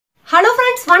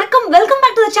friends, வணக்கம். Welcome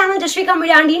back to the channel Jasvika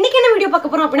media. And இன்னைக்கு என்ன வீடியோ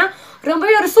பார்க்க போறோம் அப்படினா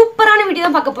ரொம்பவே ஒரு சூப்பரான வீடியோ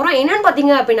தான் பார்க்க போறோம். என்னன்னு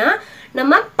பாத்தீங்க அப்படினா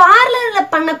நம்ம பார்லர்ல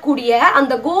பண்ணக்கூடிய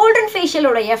அந்த கோல்டன்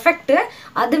ஃபேஷியலோட எஃபெக்ட்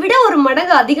அதை விட ஒரு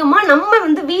மடங்கு அதிகமா நம்ம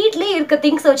வந்து வீட்லயே இருக்க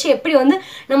திங்ஸ் வச்சு எப்படி வந்து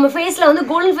நம்ம ஃபேஸ்ல வந்து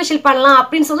கோல்டன் ஃபேஷியல் பண்ணலாம்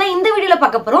அப்படின்னு சொல்லி இந்த வீடியோல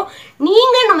பார்க்க போறோம்.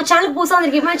 நீங்க நம்ம சேனலுக்கு புதுசா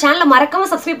வந்திருக்கீங்க, சேனலை மறக்காம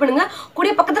சப்ஸ்கிரைப் பண்ணுங்க.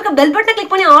 கூடிய பக்கத்துல இருக்க பெல் பட்டனை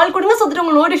கிளிக் பண்ணி ஆல் கொடுங்க. சோ தட்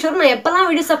உங்களுக்கு நோட்டிஃபிகேஷன் வரும். நான் எப்பலாம்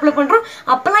வீடியோஸ் அப்லோட் பண்றோம்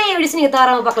அப்பலாம் என் வீடியோஸ் நீங்க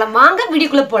தாராளமா பார்க்கலாம். வாங்க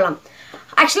வீடியோக்குள்ள போலாம்.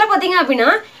 ஆக்சுவலா பாத்தீங்க அப்படின்னா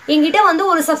என்கிட்ட வந்து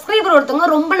ஒரு சப்ஸ்கிரைபர் ஒருத்தவங்க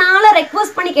ரொம்ப நாளா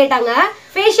ரெக்வஸ்ட் பண்ணி கேட்டாங்க,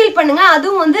 ஃபேஷியல் பண்ணுங்க,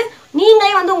 அதுவும் வந்து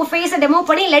நீங்களே வந்து உங்க ஃபேஸை டெமோ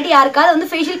பண்ணி இல்லாட்டி யாருக்காவது வந்து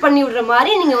ஃபேஷியல் பண்ணி விடுற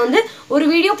மாதிரி நீங்க வந்து ஒரு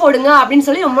வீடியோ போடுங்க அப்படின்னு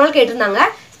சொல்லி ரொம்ப நாள் கேட்டிருந்தாங்க.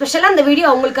 ஸ்பெஷலா இந்த வீடியோ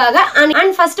அவங்களுக்காக.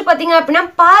 அண்ட் ஃபர்ஸ்ட் பாத்தீங்க அப்படின்னா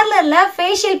பார்லர்ல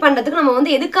ஃபேஷியல் பண்றதுக்கு நம்ம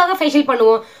வந்து எதுக்காக ஃபேஷியல்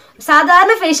பண்ணுவோம்?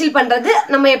 சாதாரண ஃபேஷியல் பண்றது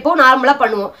நம்ம எப்போ நார்மலா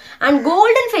பண்ணுவோம். அண்ட்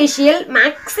கோல்டன் ஃபேஷியல்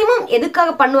மேக்ஸிமம்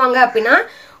எதுக்காக பண்ணுவாங்க அப்படின்னா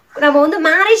நம்ம வந்து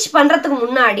மேரேஜ் பண்றதுக்கு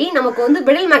முன்னாடி நமக்கு வந்து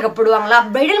பிரைடல் மேக்கப் போடுவாங்களா,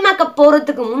 பிரைடல் மேக்கப்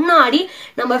போறதுக்கு முன்னாடி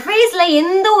நம்ம ஃபேஸ்ல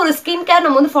எந்த ஒரு ஸ்கின் கேர்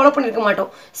நம்ம வந்து ஃபாலோ பண்ணிருக்க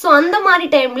மாட்டோம். ஸோ அந்த மாதிரி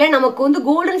டைம்ல நமக்கு வந்து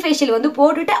கோல்டன் ஃபேஷியல் வந்து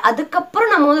போட்டுட்டு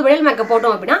அதுக்கப்புறம் நம்ம வந்து பிரைடல் மேக்கப்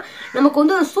போட்டோம் அப்படின்னா நமக்கு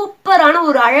வந்து ஒரு சூப்பரான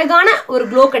ஒரு அழகான ஒரு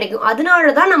க்ளோ கிடைக்கும்.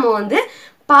 அதனால தான் நம்ம வந்து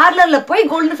பார்லர்ல போய்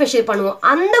கோல்டன் ஃபேஷியல் பண்ணுவோம்.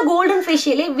 அந்த கோல்டன்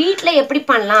ஃபேஷியலே வீட்டில் எப்படி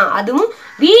பண்ணலாம், அதுவும்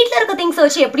வீட்டில் இருக்க திங்ஸை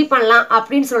வச்சு எப்படி பண்ணலாம்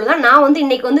அப்படின்னு சொல்லிதான் நான் வந்து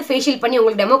இன்னைக்கு வந்து ஃபேஷியல் பண்ணி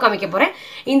உங்களுக்கு டெமோ காமிக்க போறேன்.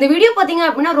 இந்த வீடியோ பார்த்தீங்க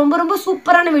அப்படின்னா ரொம்ப ரொம்ப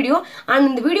சூப்பரான வீடியோ. அண்ட்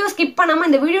இந்த வீடியோ ஸ்கிப் பண்ணாமல்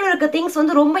இந்த வீடியோவில் இருக்க திங்ஸ்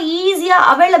வந்து ரொம்ப ஈஸியாக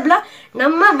அவைலபிளாக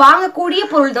நம்ம வாங்கக்கூடிய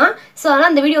பொருள் தான். ஸோ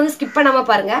அதனால் இந்த வீடியோ வந்து ஸ்கிப் பண்ணாமல்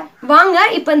பாருங்க. வாங்க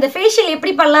இப்போ இந்த ஃபேஷியல்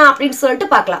எப்படி பண்ணலாம் அப்படின்னு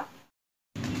சொல்லிட்டு பார்க்கலாம்.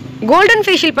 கோல்டன்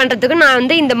ஃபேஷியல் பண்ணுறதுக்கு நான்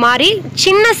வந்து இந்த மாதிரி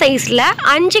சின்ன சைஸில்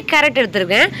 5 கேரட்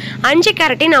எடுத்துருக்கேன். 5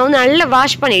 கேரட்டையும் நான் வந்து நல்லா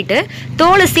வாஷ் பண்ணிவிட்டு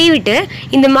தோலை சீவிட்டு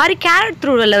இந்த மாதிரி கேரட்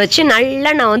துருவலில் வச்சு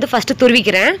நல்லா நான் வந்து ஃபஸ்ட்டு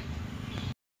துருவிக்கிறேன்.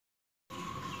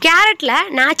 கேரட்டில்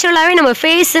நேச்சுரலாகவே நம்ம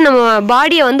ஃபேஸு நம்ம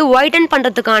பாடியை வந்து ஒயிட்டன்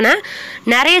பண்ணுறதுக்கான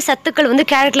நிறைய சத்துக்கள் வந்து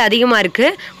கேரட்டில் அதிகமாக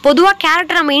இருக்குது. பொதுவாக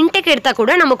கேரட்டை நம்ம இன்டேக் எடுத்தால்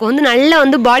கூட நமக்கு வந்து நல்லா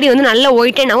வந்து பாடி வந்து நல்லா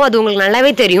ஒயிட்டன் ஆகும். அது உங்களுக்கு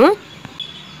நல்லாவே தெரியும்.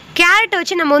 கேரட்டை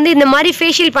வச்சு நம்ம வந்து இந்த மாதிரி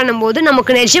ஃபேஷியல் பண்ணும்போது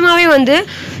நமக்கு நிஜமாகவே வந்து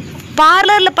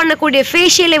பார்லரில் பண்ணக்கூடிய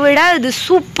ஃபேஷியலை விட இது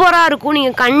சூப்பராக இருக்கும்.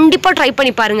 நீங்கள் கண்டிப்பாக ட்ரை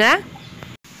பண்ணி பாருங்கள்.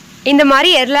 இந்த மாதிரி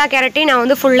எல்லா கேரட்டையும் நான்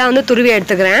வந்து ஃபுல்லாக வந்து துருவி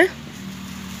எடுத்துக்கிறேன்.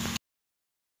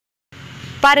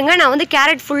 பாருங்கள், நான் வந்து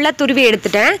கேரட் ஃபுல்லாக துருவி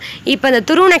எடுத்துட்டேன். இப்போ இந்த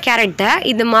துருவின கேரட்டை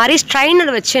இந்த மாதிரி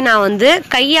ஸ்ட்ரைனர் வச்சு நான் வந்து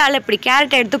கையால் இப்படி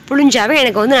கேரட்டை எடுத்து புழிஞ்சாவே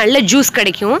எனக்கு வந்து நல்ல ஜூஸ்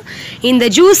கிடைக்கும். இந்த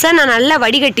ஜூஸை நான் நல்லா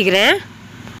வடிகட்டிக்கிறேன்.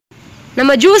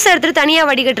 நம்ம ஜூஸ் எடுத்துகிட்டு தனியாக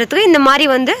வடிகட்டுறதுக்கு இந்த மாதிரி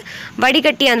வந்து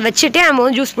வடிகட்டி அந்த வச்சுட்டு நம்ம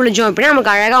வந்து ஜூஸ் புழிஞ்சோம் அப்படின்னா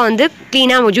நமக்கு அழகாக வந்து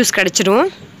க்ளீனாக நம்ம ஜூஸ் கிடச்சிடும்.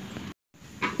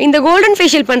 இந்த கோல்டன்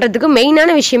ஃபேஷியல் பண்ணுறதுக்கு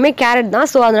மெயினான விஷயமே கேரட் தான்.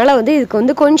 ஸோ அதனால் வந்து இதுக்கு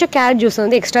வந்து கொஞ்சம் கேரட் ஜூஸ்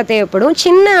வந்து எக்ஸ்ட்ரா தேவைப்படும்.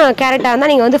 சின்ன கேரட்டாக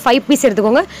இருந்தால் நீங்கள் வந்து 5 பீஸ்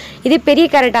எடுத்துக்கோங்க. இதே பெரிய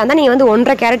கேரட்டாக இருந்தால் நீங்கள் வந்து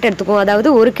 1.5 கேரட் எடுத்துக்கோங்க.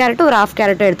 அதாவது ஒரு கேரட்டு ஒரு 1/2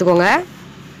 கேரட்டும் எடுத்துக்கோங்க.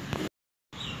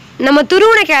 நம்ம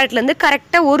துருவின கேரட்லேருந்து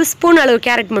கரெக்டாக 1 ஸ்பூன் அளவு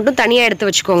கேரட் மட்டும் தனியாக எடுத்து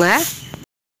வச்சுக்கோங்க.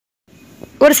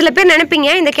 ஒரு சில பேர்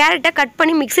நினைப்பீங்க இந்த கேரட்டை கட்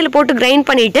பண்ணி மிக்சியில் போட்டு கிரைண்ட்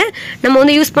பண்ணிவிட்டு நம்ம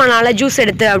வந்து யூஸ் பண்ணலாம்ல ஜூஸ்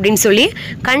எடுத்து அப்படின்னு சொல்லி.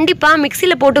 கண்டிப்பாக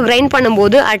மிக்சியில் போட்டு கிரைண்ட்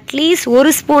பண்ணும்போது அட்லீஸ்ட்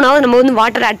 1 ஸ்பூனாவது நம்ம வந்து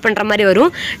வாட்டர் ஆட் பண்ணுற மாதிரி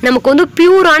வரும். நமக்கு வந்து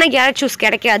பியூரான கேரட் ஜூஸ்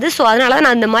கிடைக்காது. ஸோ அதனால தான்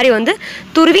நான் இந்த மாதிரி வந்து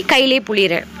துருவி கையிலே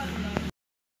புளிகிறேன்.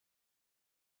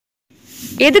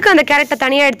 எதுக்கு அந்த கேரட்டை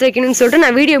தனியாக எடுத்து வைக்கணும்னு சொல்லிட்டு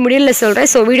நான் வீடியோ முடியல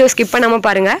சொல்கிறேன். ஸோ வீடியோ ஸ்கிப் பண்ணாமல்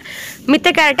பாருங்கள்.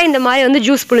 மித்த கேரட்டை இந்த மாதிரி வந்து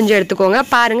ஜூஸ் புழிஞ்சு எடுத்துக்கோங்க.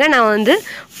 பாருங்கள், நான் வந்து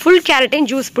ஃபுல் கேரட்டையும்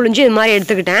ஜூஸ் புழிஞ்சு இது மாதிரி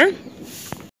எடுத்துக்கிட்டேன்.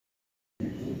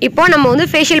 இப்போ நம்ம வந்து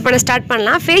ஃபேஷியல் பண்ண ஸ்டார்ட்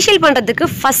பண்ணலாம். ஃபேஷியல் பண்ணுறதுக்கு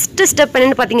ஃபஸ்ட்டு ஸ்டெப்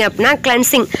என்னென்னு பார்த்தீங்க அப்படின்னா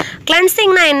கிளென்சிங்.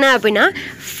 கிளென்சிங்னா என்ன அப்படின்னா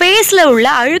ஃபேஸில் உள்ள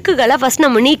அழுக்குகளை ஃபஸ்ட்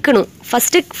நம்ம நீக்கணும்.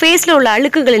 ஃபஸ்ட்டு ஃபேஸில் உள்ள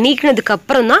அழுக்குகளை நீக்கினதுக்கு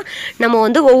அப்புறம் தான் நம்ம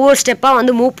வந்து ஒவ்வொரு ஸ்டெப்பாக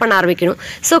வந்து மூவ் பண்ண ஆரம்பிக்கணும்.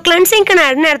 ஸோ கிளென்சிங்க்கு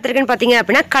நான் என்ன எடுத்துருக்கேன்னு பார்த்தீங்க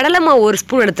அப்படின்னா கடலை மாவு 1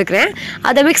 ஸ்பூன் எடுத்துக்கிறேன்.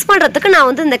 அதை மிக்ஸ் பண்ணுறதுக்கு நான்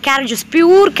வந்து இந்த carrot juice,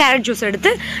 pure carrot juice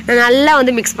எடுத்து நான் நல்லா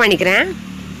வந்து மிக்ஸ் பண்ணிக்கிறேன்.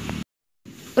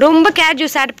 ரொம்ப கேரட்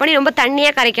ஜூஸ் ஆட் பண்ணி ரொம்ப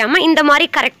தண்ணியாக கரைக்காமல் இந்த மாதிரி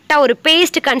கரெக்டாக ஒரு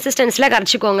பேஸ்ட் கன்சிஸ்டன்ஸில்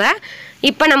கரைச்சிக்கோங்க.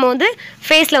 இப்போ நம்ம வந்து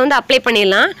ஃபேஸில் வந்து அப்ளை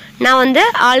பண்ணிடலாம். நான் வந்து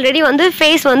ஆல்ரெடி வந்து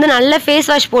ஃபேஸ் வந்து நல்ல ஃபேஸ்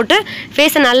வாஷ் போட்டு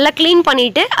ஃபேஸை நல்லா க்ளீன்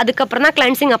பண்ணிவிட்டு அதுக்கப்புறம் தான்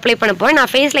கிளென்சிங் அப்ளை பண்ண போகிறேன்.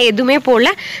 நான் ஃபேஸில் எதுவுமே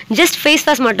போடல, ஜஸ்ட் ஃபேஸ்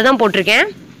வாஷ் மட்டும் தான் போட்டிருக்கேன்.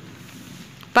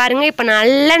 பாருங்கள், இப்போ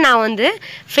நல்லா நான் வந்து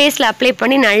ஃபேஸில் அப்ளை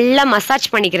பண்ணி நல்லா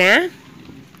மசாஜ் பண்ணிக்கிறேன்.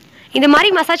 இந்த மாதிரி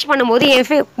மசாஜ் பண்ணும்போது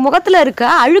என் முகத்தில் இருக்க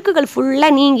அழுக்குகள்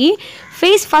ஃபுல்லாக நீங்கி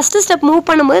ஃபேஸ் ஃபஸ்ட்டு ஸ்டெப் மூவ்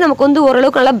பண்ணும்போது நமக்கு வந்து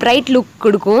ஓரளவுக்கு நல்லா பிரைட் லுக்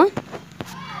கொடுக்கும்.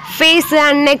 ஃபேஸு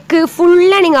அண்ட் நெக்கு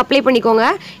ஃபுல்லாக நீங்கள் அப்ளை பண்ணிக்கோங்க.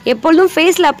 எப்பொழுதும்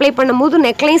ஃபேஸில் அப்ளை பண்ணும்போது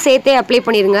நெக்லையும் சேர்த்தே அப்ளை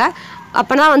பண்ணிடுங்க.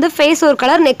 அப்போனா வந்து ஃபேஸ் ஒரு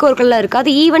கலர், நெக் ஒரு கலரில் இருக்காது,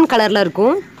 ஈவன் கலரில்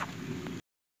இருக்கும்.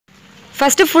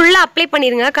 ஃபஸ்ட்டு ஃபுல்லாக அப்ளை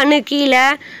பண்ணிடுங்க. கண்ணு கீழே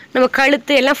நம்ம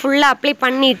கழுத்து எல்லாம் ஃபுல்லாக அப்ளை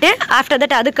பண்ணிவிட்டு ஆஃப்டர்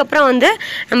தட் அதுக்கப்புறம் வந்து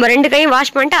நம்ம 2 கையும்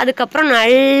வாஷ் பண்ணிட்டு அதுக்கப்புறம்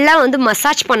நல்லா வந்து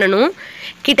மசாஜ் பண்ணணும்.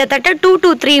 கிட்டத்தட்ட 2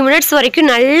 to 3 மினிட்ஸ்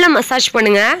வரைக்கும் நல்லா மசாஜ்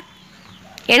பண்ணுங்கள்.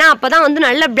 ஏன்னா அப்போ தான் வந்து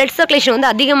நல்ல பிளட் சர்க்குலேஷன்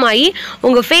வந்து அதிகமாகி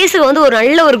உங்கள் ஃபேஸுக்கு வந்து ஒரு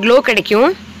நல்ல ஒரு க்ளோ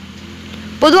கிடைக்கும்.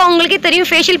 பொதுவாக அவங்களுக்கே தெரியும்,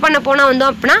 ஃபேஷியல் பண்ண போனால்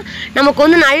வந்தோம் அப்படின்னா நமக்கு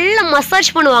வந்து நல்ல மசாஜ்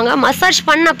பண்ணுவாங்க. மசாஜ்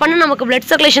பண்ண நமக்கு பிளட்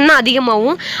சர்க்குலேஷன் தான்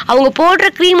அதிகமாகும். அவங்க போடுற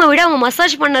க்ரீமை விட அவங்க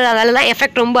மசாஜ் பண்ணுறதால தான்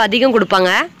எஃபெக்ட் ரொம்ப அதிகம் கொடுப்பாங்க.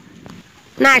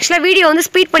 நான் ஆக்சுவலாக வீடியோ வந்து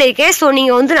ஸ்பீட் பண்ணியிருக்கேன். ஸோ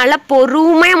நீங்கள் வந்து நல்லா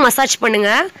பொறுமையாக மசாஜ்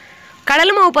பண்ணுங்கள்.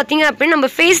 கடலை மாவு பார்த்தீங்க அப்படின்னா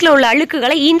நம்ம ஃபேஸில் உள்ள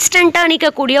அழுக்குகளை இன்ஸ்டண்ட்டாக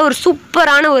நீக்கக்கூடிய ஒரு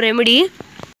சூப்பரான ஒரு ரெமெடி.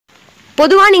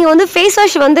 பொதுவாக நீங்கள் வந்து ஃபேஸ்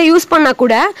வாஷ் வந்து யூஸ் பண்ணால்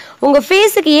கூட உங்கள்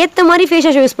ஃபேஸுக்கு ஏற்ற மாதிரி ஃபேஸ்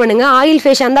வாஷ் யூஸ் பண்ணுங்கள். ஆயில்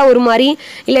ஃபேஸாக இருந்தால் ஒரு மாதிரி,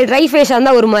 இல்லை ட்ரை ஃபேஸாக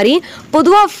இருந்தால் ஒரு மாதிரி.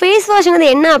 பொதுவாக ஃபேஸ் வாஷ்ங்கிறது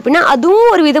என்ன அப்படின்னா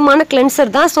அதுவும் ஒரு விதமான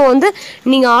கிளென்சர் தான். ஸோ வந்து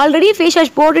நீங்கள் ஆல்ரெடி ஃபேஸ்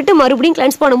வாஷ் போட்டுட்டு மறுபடியும்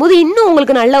கிளென்ஸ் பண்ணும்போது இன்னும்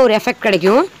உங்களுக்கு நல்ல ஒரு எஃபெக்ட்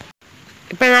கிடைக்கும்.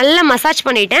 இப்போ நல்லா மசாஜ்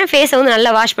பண்ணிவிட்டேன். ஃபேஸை வந்து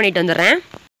நல்லா வாஷ் பண்ணிட்டு வந்துடுறேன்.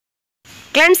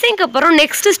 கிளென்சிங்க்கு அப்புறம்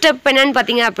நெக்ஸ்ட் ஸ்டெப் என்னென்னு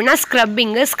பார்த்தீங்க அப்படின்னா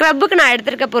ஸ்க்ரப்பிங்கு. ஸ்க்ரப்புக்கு நான்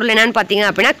எடுத்துருக்க பொருள் என்னென்னு பார்த்தீங்க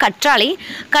அப்படின்னா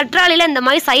கற்றாழையில் இந்த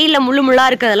மாதிரி சைடில் முள்ளாக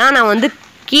இருக்கிறதெல்லாம் நான் வந்து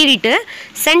கீறிட்டு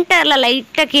சென்டரில்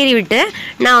லைட்டாக கீறி விட்டு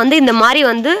நான் வந்து இந்த மாதிரி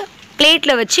வந்து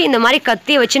பிளேட்டில் வச்சு இந்த மாதிரி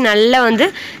கத்தியை வச்சு நல்லா வந்து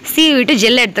சீவி விட்டு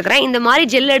ஜெல் எடுத்துக்கிறேன். இந்த மாதிரி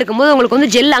ஜெல் எடுக்கும்போது உங்களுக்கு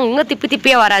வந்து ஜெல் அங்கங்கே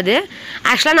திப்பியாக வராது.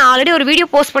 ஆக்சுவலாக நான் ஆல்ரெடி ஒரு வீடியோ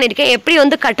போஸ்ட் பண்ணியிருக்கேன் எப்படி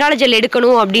வந்து கற்றாழை ஜெல்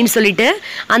எடுக்கணும் அப்படின்னு சொல்லிட்டு.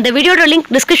 அந்த வீடியோட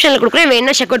லிங்க் டிஸ்கிரிப்ஷனில் கொடுக்குறேன்,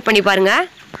 வேணா செக் அவுட் பண்ணி பாருங்கள்.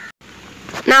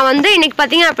 நான் வந்து இன்றைக்கி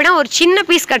பார்த்தீங்க அப்படின்னா ஒரு சின்ன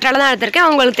பீஸ் கற்றாழை தான் எடுத்திருக்கேன்.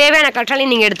 உங்களுக்கு தேவையான கற்றாழை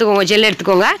நீங்கள் எடுத்துக்கோங்க, ஜெல்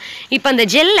எடுத்துக்கோங்க. இப்போ அந்த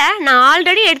ஜெல்லை நான்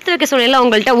ஆல்ரெடி எடுத்து வைக்க சொன்னேன்ல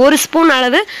உங்கள்கிட்ட, 1 ஸ்பூன்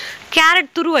அளவு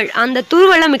கேரட் துருவல், அந்த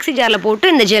துருவலை மிக்ஸி ஜாரில்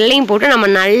போட்டு இந்த ஜெல்லையும் போட்டு நம்ம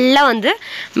நல்லா வந்து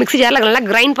மிக்ஸி ஜாரில் நல்லா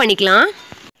கிரைண்ட் பண்ணிக்கலாம்.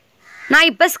 நான்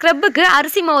இப்போ ஸ்க்ரப்புக்கு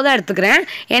அரிசி மாவு தான் எடுத்துக்கிறேன்.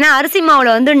 ஏன்னா அரிசி மாவில்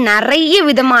வந்து நிறைய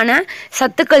விதமான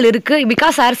சத்துக்கள் இருக்குது.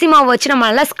 பிகாஸ் அரிசி மாவு வச்சு நம்ம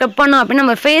நல்லா ஸ்க்ரப் பண்ணோம் அப்படின்னா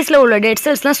நம்ம ஃபேஸில் உள்ள டெட்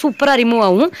செல்ஸ்லாம் சூப்பராக ரிமூவ்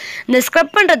ஆகும். இந்த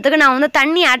ஸ்க்ரப் பண்ணுறதுக்கு நான் வந்து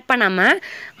தண்ணி ஆட் பண்ணாமல்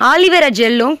ஆலிவேரா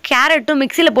ஜெல்லும் கேரட்டும்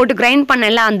மிக்சியில் போட்டு கிரைண்ட்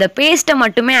பண்ணல அந்த பேஸ்ட்டை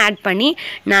மட்டுமே ஆட் பண்ணி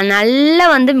நான் நல்லா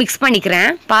வந்து மிக்ஸ் பண்ணிக்கிறேன்.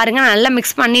 பாருங்கள், நல்லா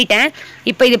மிக்ஸ் பண்ணிட்டேன்.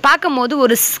 இப்போ இது பார்க்கும்போது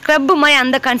ஒரு ஸ்க்ரப்பு மாதிரி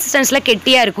அந்த கன்சிஸ்டன்ஸில்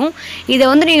கெட்டியாக இருக்கும். இதை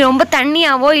வந்து நீங்கள் ரொம்ப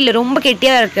தண்ணியாவோ இல்லை ரொம்ப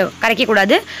கெட்டியாக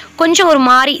கரைக்கக்கூடாது, கொஞ்சம் ஒரு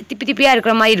மாதிரி திப்பியாக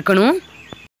இருக்கிற மாதிரி இருக்கணும்.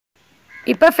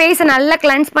 இப்போ ஃபேஸை நல்லா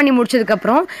கிளென்ஸ் பண்ணி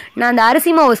முடிச்சதுக்கப்புறம் நான் அந்த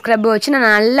அரிசி மாவு ஸ்க்ரப்பை வச்சு நான்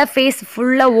நல்லா ஃபேஸ்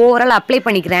ஃபுல்லாக ஓவரால் அப்ளை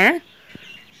பண்ணிக்கிறேன்.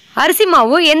 அரிசி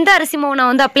மாவு எந்த அரிசி மாவு நான்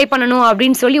வந்து அப்ளை பண்ணணும்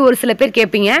அப்படின்னு சொல்லி ஒரு சில பேர்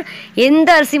கேட்பீங்க. எந்த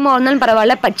அரிசி மாவு இருந்தாலும்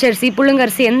பரவாயில்ல, பச்சரிசி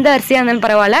புழுங்கரிசி எந்த அரிசியாக இருந்தாலும்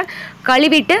பரவாயில்ல,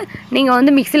 கழுவிட்டு நீங்கள்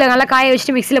வந்து மிக்சியில் நல்லா காய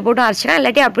வச்சுட்டு மிக்சியில் போட்டு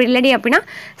அரைச்சிக்கலாம். இல்லாட்டி அப்படின்னா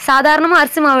சாதாரணமாக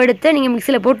அரிசி மாவு எடுத்து நீங்கள்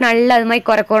மிக்சியில் போட்டு நல்லா அது மாதிரி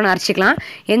குறைன்னு அரைச்சிக்கலாம்.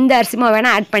 எந்த அரிசி மாவு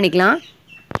வேணால் ஆட் பண்ணிக்கலாம்.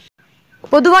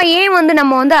 பொதுவாக ஏன் வந்து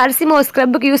நம்ம வந்து அரிசி மாவு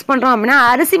ஸ்க்ரப்புக்கு யூஸ் பண்ணுறோம் அப்படின்னா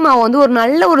அரிசி மாவு வந்து ஒரு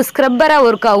நல்ல ஒரு ஸ்க்ரப்பராக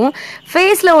ஒர்க் ஆகும்.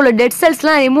 ஃபேஸில் உள்ள டெட்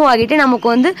செல்ஸ்லாம் ரிமூவ் ஆகிட்டு நமக்கு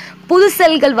வந்து புது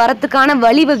செல்கள் வரத்துக்கான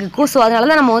வழிவகுக்கும். ஸோ அதனால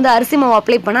தான் நம்ம வந்து அரிசி மாவு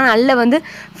அப்ளை பண்ணால் நல்ல வந்து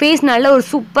ஃபேஸ் நல்ல ஒரு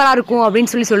சூப்பராக இருக்கும்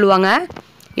அப்படின்னு சொல்லுவாங்க.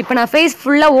 இப்போ நான் ஃபேஸ்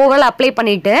ஃபுல்லாக ஓவரால் அப்ளை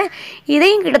பண்ணிவிட்டு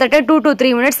இதையும் கிட்டத்தட்ட 2 to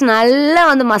 3 minutes நல்லா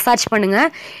வந்து மசாஜ் பண்ணுங்கள்.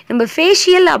 நம்ம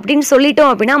ஃபேஷியல் அப்படின்னு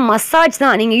சொல்லிட்டோம் அப்படின்னா மசாஜ்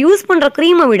தான். நீங்கள் யூஸ் பண்ணுற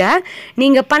க்ரீமை விட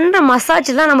நீங்கள் பண்ணுற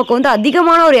மசாஜ் தான் நமக்கு வந்து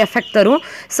அதிகமான ஒரு எஃபெக்ட் தரும்.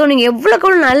 ஸோ நீங்கள்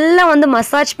எவ்வளோக்கு நல்லா வந்து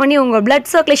மசாஜ் பண்ணி உங்கள்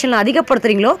பிளட் சர்க்குலேஷனில்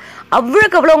அதிகப்படுத்துகிறீங்களோ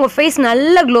அவ்வளோக்கு அவ்வளோ உங்கள் ஃபேஸ்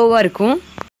நல்ல க்ளோவாக இருக்கும்.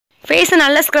 ஃபேஸை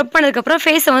நல்லா ஸ்க்ரப் பண்ணதுக்கப்புறம்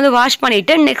ஃபேஸை வந்து வாஷ்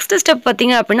பண்ணிவிட்டு நெக்ஸ்ட் ஸ்டெப்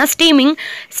பார்த்திங்க அப்படின்னா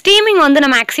ஸ்டீமிங் வந்து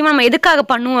நம்ம மேக்ஸிமம் நம்ம எதுக்காக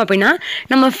பண்ணுவோம் அப்படின்னா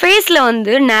நம்ம ஃபேஸில்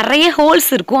வந்து நிறைய ஹோல்ஸ்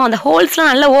இருக்கும். அந்த ஹோல்ஸ்லாம்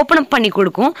நல்லா ஓப்பன் அப் பண்ணி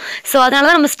கொடுக்கும். ஸோ அதனால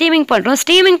தான் நம்ம ஸ்டீமிங் பண்ணுறோம்.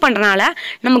 ஸ்டீமிங் பண்ணுறனால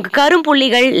நமக்கு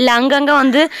கரும்புள்ளிகள் இல்லை அங்கங்கே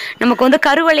வந்து நமக்கு வந்து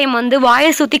கருவளையம் வந்து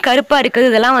வாயை சுற்றி கருப்பாக இருக்குது,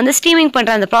 இதெல்லாம் வந்து ஸ்டீமிங்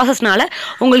பண்ணுற அந்த ப்ராசஸ்னால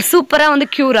உங்களுக்கு சூப்பராக வந்து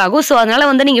க்யூர் ஆகும். ஸோ அதனால்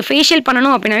வந்து நீங்கள் ஃபேஷியல்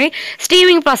பண்ணணும் அப்படின்னாவே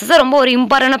ஸ்டீமிங் ப்ராசஸை ரொம்ப ஒரு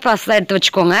இம்பார்ட்டன்டான ப்ராசஸாக எடுத்து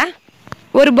வச்சுக்கோங்க.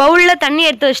 ஒரு பவுலில் தண்ணி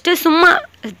எடுத்து வச்சுட்டு சும்மா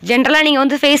ஜென்ரலாக நீங்கள்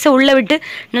வந்து ஃபேஸை உள்ளே விட்டு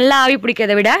நல்லா ஆவி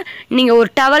பிடிக்கிறத விட நீங்கள் ஒரு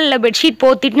டவலில் பெட்ஷீட்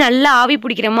போத்திட்டு நல்லா ஆவி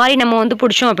பிடிக்கிற மாதிரி நம்ம வந்து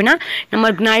பிடிச்சோம் அப்படின்னா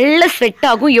நம்மளுக்கு நல்ல ஸ்வெட்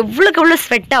ஆகும். எவ்வளோக்கு எவ்வளோ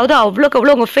ஸ்வெட் ஆகுதோ அவ்வளோக்கு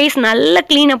எவ்வளோ உங்கள் ஃபேஸ் நல்லா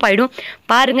க்ளீனப் ஆகிடும்.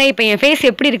 பாருங்கள் இப்போ என் ஃபேஸ்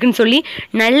எப்படி இருக்குன்னு சொல்லி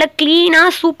நல்லா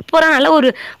க்ளீனாக சூப்பராக நல்லா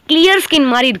ஒரு கிளியர்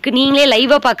ஸ்கின் மாதிரி இருக்குது. நீங்களே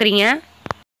லைவாக பார்க்குறீங்க.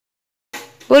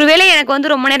 ஒருவேளை எனக்கு வந்து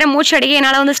ரொம்ப நேரம் மூச்சு அடிக்க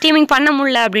என்னால் வந்து ஸ்டீமிங் பண்ண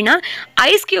முடியல அப்படின்னா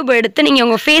ஐஸ் க்யூப் எடுத்து நீங்கள்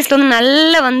உங்கள் ஃபேஸில் வந்து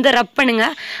நல்லா வந்து ரப்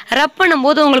பண்ணுங்கள். ரப்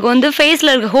பண்ணும்போது உங்களுக்கு வந்து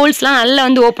ஃபேஸில் இருக்க ஹோல்ஸ்லாம் நல்லா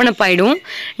வந்து ஓப்பன் அப் ஆகிடும்.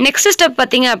 நெக்ஸ்ட் ஸ்டெப்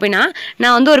பார்த்தீங்க அப்படின்னா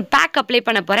நான் வந்து ஒரு பேக் அப்ளை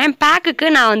பண்ண போகிறேன்.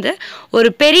 பேக்குக்கு நான் வந்து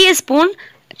ஒரு பெரிய ஸ்பூன்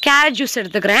கேரட் ஜூஸ்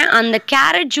எடுத்துக்கிறேன். அந்த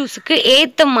கேரட் ஜூஸுக்கு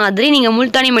ஏற்ற மாதிரி நீங்கள்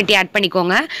முல்தானி மட்டி ஆட்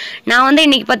பண்ணிக்கோங்க. நான் வந்து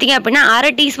இன்றைக்கி பார்த்திங்க அப்படின்னா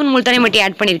 1/2 டீஸ்பூன் முல்தானி மட்டி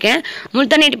ஆட் பண்ணியிருக்கேன்.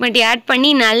 முல்தானி மட்டி ஆட் பண்ணி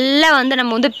நல்லா வந்து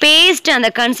நம்ம வந்து பேஸ்ட் அந்த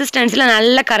கன்சிஸ்டன்சியில்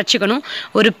நல்லா கரைச்சிக்கணும்.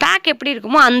 ஒரு பேக் எப்படி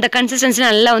இருக்குமோ அந்த கன்சிஸ்டன்சியில்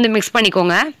நல்லா வந்து மிக்ஸ்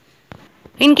பண்ணிக்கோங்க.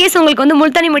 இன்கேஸ் உங்களுக்கு வந்து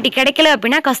முல்தானி மட்டி கிடைக்கல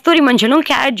அப்படின்னா கஸ்தூரி மஞ்சளும்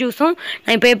கேரட் ஜூஸும்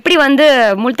நான் இப்போ எப்படி வந்து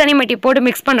முல்தானி மட்டி போட்டு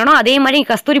மிக்ஸ் பண்ணுறனோ அதே மாதிரி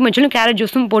கஸ்தூரி மஞ்சளும் கேரட்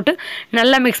ஜூஸும் போட்டு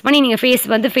நல்லா மிக்ஸ் பண்ணி நீங்கள்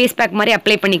ஃபேஸ் பேக் மாதிரி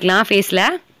அப்ளை பண்ணிக்கலாம் ஃபேஸில்.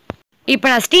 இப்போ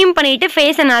நான் ஸ்டீம் பண்ணிவிட்டு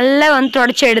ஃபேஸை நல்லா வந்து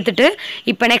தொடச்சி எடுத்துகிட்டு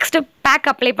இப்போ நெக்ஸ்ட்டு பேக்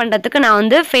அப்ளை பண்ணுறதுக்கு நான்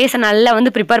வந்து ஃபேஸை நல்லா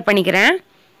வந்து ப்ரிப்பேர் பண்ணிக்கிறேன்.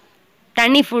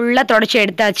 தண்ணி ஃபுல்லாக தொடச்சி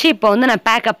எடுத்தாச்சு. இப்போ வந்து நான்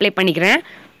பேக் அப்ளை பண்ணிக்கிறேன்.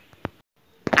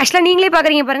 ஆக்சுவலாக நீங்களே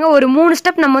பார்க்குறீங்க பாருங்கள், ஒரு 3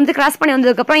 ஸ்டெப் நம்ம வந்து கிராஸ் பண்ணி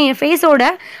வந்ததுக்கப்புறம் என் ஃபேஸோட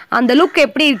அந்த லுக்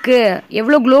எப்படி இருக்குது,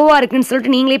 எவ்வளோ க்ளோவாக இருக்குதுன்னு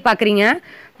சொல்லிட்டு நீங்களே பார்க்குறீங்க.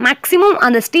 மேக்ஸிமம்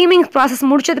அந்த ஸ்டீமிங் ப்ராசஸ்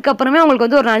முடிச்சதுக்கப்புறமே உங்களுக்கு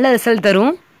வந்து ஒரு நல்ல ரிசல்ட்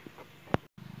தரும்.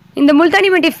 இந்த முல்தானி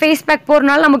மெட்டி ஃபேஸ் பேக்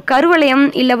போகிறனால நமக்கு கருவளையம்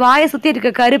இல்லை வாயை சுற்றி இருக்க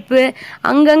கருப்பு,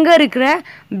 அங்கங்கே இருக்கிற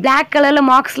பிளாக் கலரில்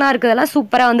மார்க்ஸ்லாம் இருக்கிறதெல்லாம்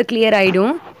சூப்பராக வந்து கிளியர்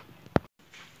ஆகிடும்.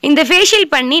 இந்த ஃபேஷியல்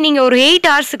பண்ணி நீங்கள் ஒரு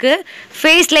 8 ஹவர்ஸுக்கு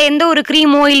ஃபேஸில் எந்த ஒரு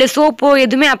க்ரீமோ இல்லை சோப்போ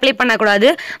எதுவுமே அப்ளை பண்ணக்கூடாது.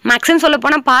 மேக்ஸிமம் சொல்ல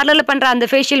போனால் பார்லரில் பண்ணுற அந்த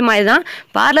ஃபேஷியல் மாதிரி தான்.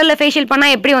 பார்லரில் ஃபேஷியல்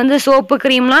பண்ணால் எப்படி வந்து சோப்பு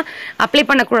க்ரீம்லாம் அப்ளை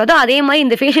பண்ணக்கூடாதோ அதே மாதிரி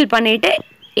இந்த ஃபேஷியல் பண்ணிவிட்டு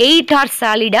 8 ஹவர்ஸ்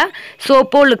சாலிடாக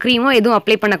சோப்போ இல்லை க்ரீமோ எதுவும்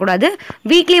அப்ளை பண்ணக்கூடாது.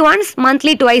 வீக்லி ஒன்ஸ்,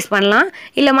 மந்த்லி 2 பண்ணலாம்,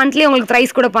 இல்லை மந்த்லி உங்களுக்கு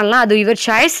த்ரைஸ் கூட பண்ணலாம், அது யுவர்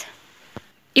சாய்ஸ்.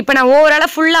 இப்போ நான் ஓவராலாக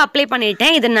ஃபுல்லாக அப்ளை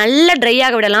பண்ணிவிட்டேன். இதை நல்லா ட்ரை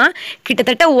ஆக விடலாம்.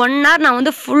 கிட்டத்தட்ட 1 hour நான்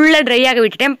வந்து ஃபுல்லாக ட்ரை ஆக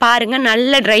விட்டுட்டேன். பாருங்கள்,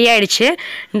 நல்லா ட்ரை ஆகிடுச்சு.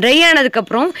 ட்ரை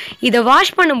ஆனதுக்கப்புறம் இதை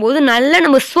வாஷ் பண்ணும்போது நல்லா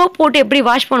நம்ம சோப் போட்டு எப்படி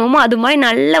வாஷ் பண்ணுவோமோ அது மாதிரி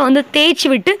நல்லா வந்து தேய்ச்சி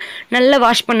விட்டு நல்லா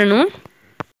வாஷ் பண்ணணும்.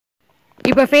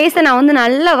 இப்போ ஃபேஸை நான் வந்து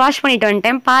நல்லா வாஷ் பண்ணிட்டு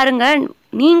வந்துட்டேன். பாருங்கள்,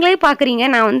 நீங்களே பார்க்குறீங்க,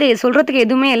 நான் வந்து சொல்கிறதுக்கு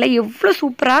எதுவுமே இல்லை, எவ்வளோ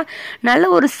சூப்பராக நல்ல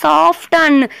ஒரு சாஃப்டாக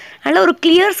அண்ட் நல்ல ஒரு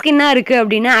கிளியர் ஸ்கின்னாக இருக்குது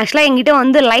அப்படின்னு. ஆக்சுவலாக எங்கிட்ட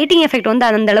வந்து லைட்டிங் எஃபெக்ட் வந்து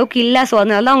அந்த அளவுக்கு இல்லை. ஸோ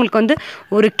அதனால தான் உங்களுக்கு வந்து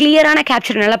ஒரு கிளியரான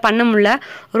கேப்சர் நல்லா பண்ண முடியல.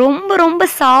 ரொம்ப ரொம்ப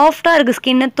சாஃப்டாக இருக்குது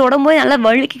ஸ்கின்னு, தொடம்போது நல்லா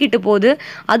வழுக்கிக்கிட்டு போகுது.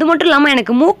 அது மட்டும் இல்லாமல்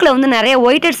எனக்கு மூக்கில் வந்து நிறைய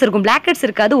ஒயிட் ஹெட்ஸ் இருக்கும், பிளாக் ஹெட்ஸ்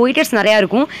இருக்காது, ஒயிட் ஹெட்ஸ் நிறையா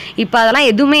இருக்கும். இப்போ அதெல்லாம்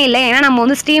எதுவுமே இல்லை. ஏன்னா நம்ம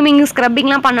வந்து ஸ்டீமிங்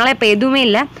ஸ்க்ரப்பிங்லாம் பண்ணாலும் இப்போ எதுவுமே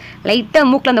இல்லை. லைட்டாக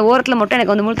மூக்கில் அந்த ஓரத்தில் மட்டும்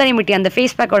எனக்கு வந்து முல்தானி மெட்டி அந்த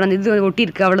ஃபேஸ் பேக்கோட அந்த இது ஒட்டி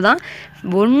இருக்குது, அவ்வளோதான்.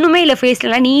 ஒன்றுமே இல்லை,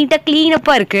 ஃபேஸ்லாம் நீட்டாக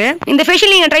க்ளீனப்பாக இருக்குது. இந்த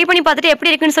ஃபேஷியல் நீங்கள் ட்ரை பண்ணி பார்த்துட்டு எப்படி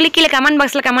இருக்குன்னு சொல்லி கீழே கமெண்ட்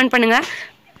பாக்ஸில் கமெண்ட் பண்ணுங்கள்.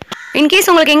 இன்கேஸ்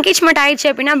உங்களுக்கு என்கேஜ்மெண்ட் ஆயிடுச்சு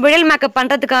அப்படின்னா பிரைடல் மேக்கப்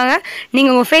பண்ணுறதுக்காக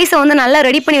நீங்கள் உங்கள் ஃபேஸை வந்து நல்லா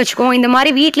ரெடி பண்ணி வச்சுக்கோங்க. இந்த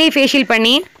மாதிரி வீட்லேயே ஃபேஷியல்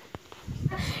பண்ணி.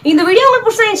 இந்த வீடியோ உங்களுக்கு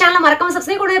பிடிச்சா என் சேனலை மறக்காம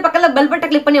சப்ஸ்கிரைப் பண்ணுங்க, பக்கத்தில் பெல்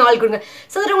பட்டன் கிளிக் பண்ணி ஆல் கொடுங்க.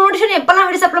 ஸோ நோட்டிஃபிகேஷன் எப்பெல்லாம்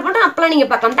வீடியோஸ் அப்லோட் பண்ணுறோம் அப்பெல்லாம்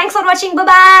நீங்கள் பார்க்கலாம். தேங்க்ஸ் ஃபார் வாட்சிங், பை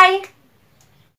பாய்.